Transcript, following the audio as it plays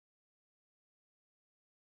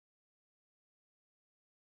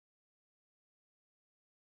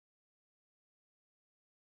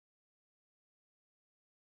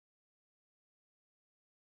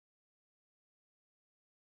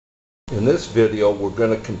In this video, we're going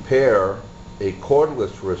to compare a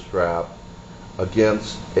cordless wrist strap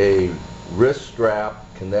against a wrist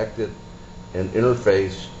strap connected and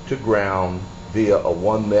interfaced to ground via a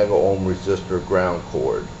 1 mega ohm resistor ground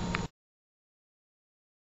cord.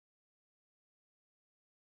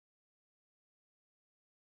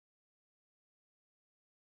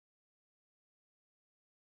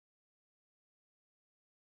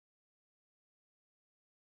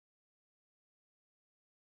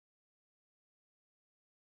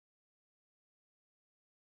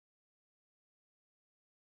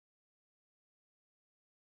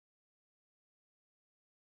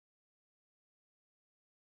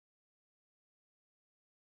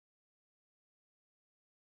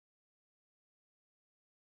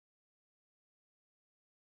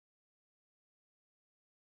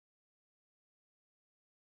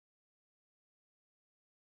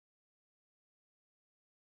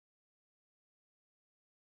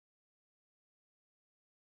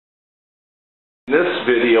 In this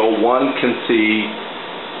video, one can see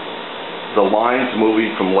the lines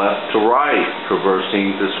moving from left to right,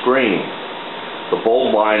 traversing the screen. The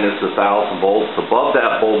bold line is 1,000 volts. Above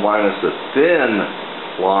that bold line is a thin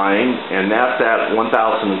line, and that's at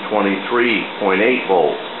 1,023.8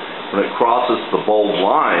 volts. When it crosses the bold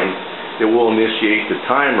line, it will initiate the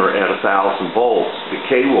timer at 1,000 volts.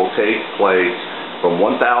 Decay will take place from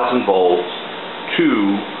 1,000 volts to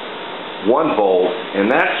 1 volt,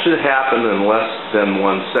 and that should happen in less than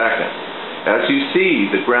 1 second. As you see,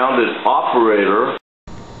 the grounded operator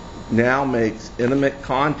now makes intimate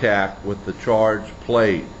contact with the charge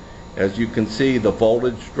plate. As you can see, the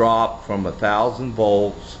voltage dropped from 1,000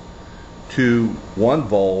 volts to 1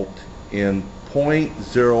 volt in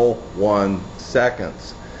 0.01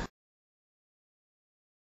 seconds.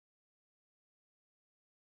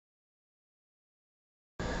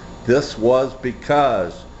 This was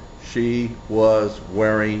because she was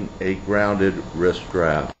wearing a grounded wrist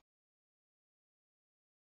strap.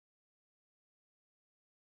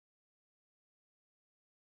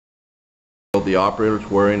 The operator's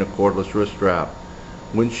wearing a cordless wrist strap.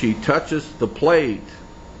 When she touches the plate,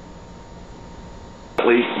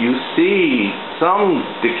 you see some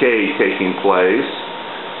decay taking place,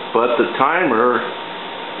 but the timer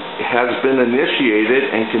has been initiated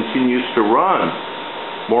and continues to run.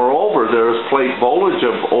 Moreover, there is plate voltage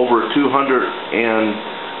of over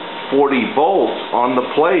 240 volts on the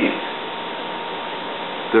plate.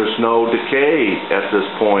 There's no decay at this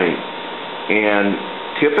point. And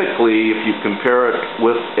typically, if you compare it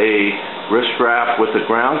with a wrist strap with a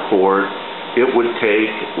ground cord, it would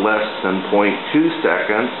take less than 0.2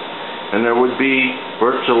 seconds, and there would be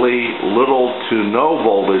virtually little to no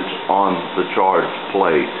voltage on the charge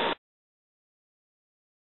plate.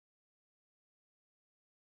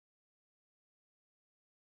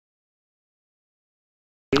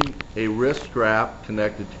 A wrist strap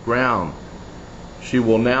connected to ground. She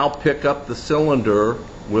will now pick up the cylinder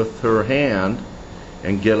with her hand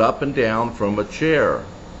and get up and down from a chair.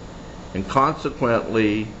 And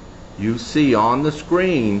consequently, you see on the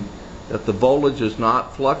screen that the voltage is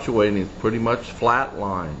not fluctuating, it's pretty much flat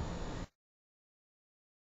line.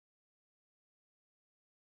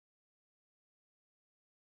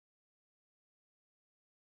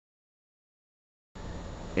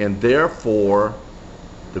 And therefore,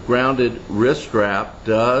 the grounded wrist strap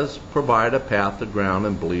does provide a path to ground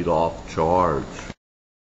and bleed off charge.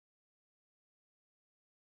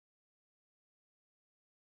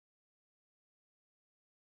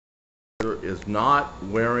 Is not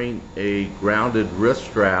wearing a grounded wrist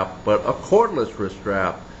strap, but a cordless wrist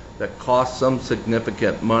strap that costs some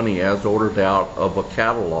significant money as ordered out of a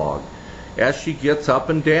catalog. As she gets up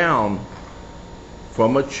and down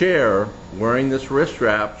from a chair wearing this wrist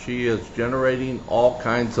strap, she is generating all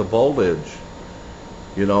kinds of voltage.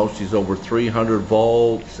 You know, she's over 300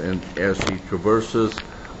 volts, and as she traverses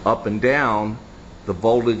up and down, the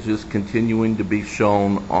voltage is continuing to be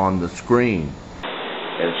shown on the screen.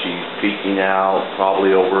 And she's peaking out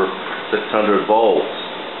probably over 600 volts.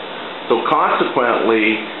 So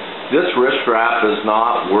consequently, this wrist strap is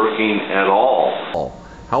not working at all.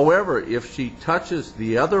 However, if she touches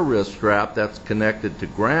the other wrist strap that's connected to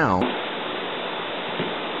ground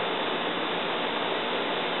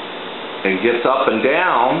and gets up and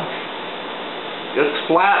down, it's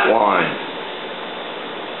flatlined.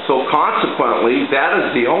 So consequently, that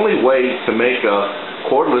is the only way to make a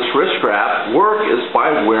cordless wrist strap work is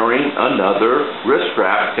by wearing another wrist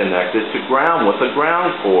strap connected to ground with a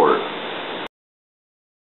ground cord.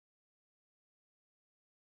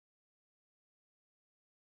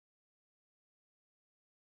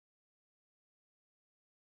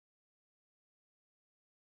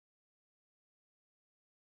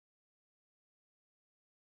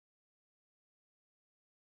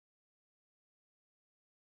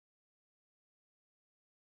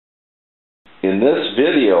 In this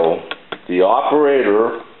video, the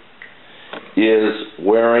operator is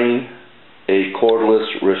wearing a cordless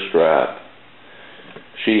wrist strap.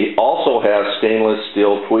 She also has stainless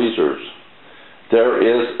steel tweezers. There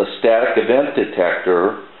is a static event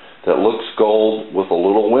detector that looks gold with a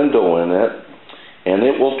little window in it, and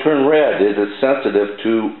it will turn red. It is sensitive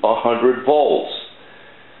to 100 volts.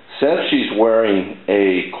 Since she's wearing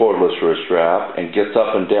a cordless wrist strap and gets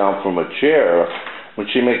up and down from a chair, when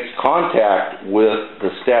she makes contact with the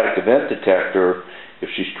static event detector, if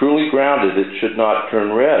she's truly grounded, it should not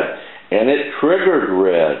turn red. And it triggered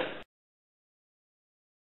red.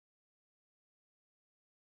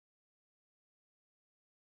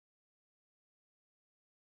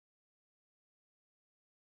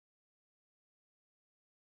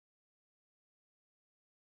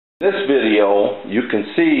 In this video, you can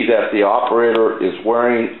see that the operator is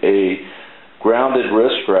wearing a grounded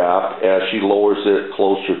wrist strap as she lowers it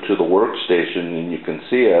closer to the workstation, and you can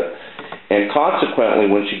see it. And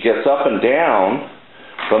consequently, when she gets up and down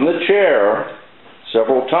from the chair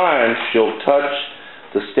several times, she'll touch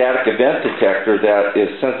the static event detector that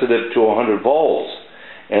is sensitive to 100 volts,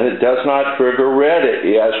 and it does not trigger red.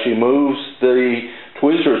 As she moves the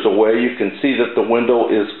tweezers away, you can see that the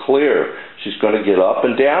window is clear. She's going to get up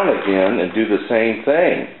and down again and do the same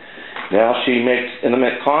thing. Now she makes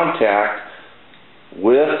intimate contact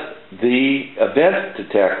with the event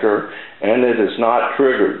detector, and it is not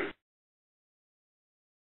triggered.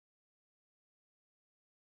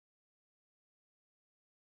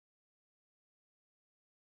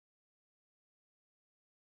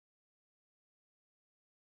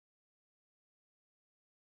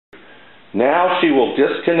 Now she will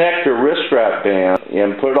disconnect her wrist strap band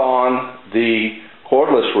and put on the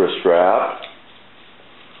cordless wrist strap.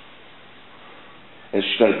 And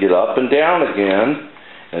she's going to get up and down again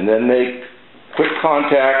and then make quick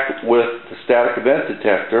contact with the static event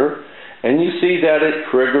detector, and you see that it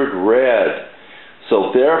triggered red.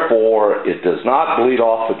 So therefore, it does not bleed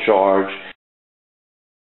off a charge.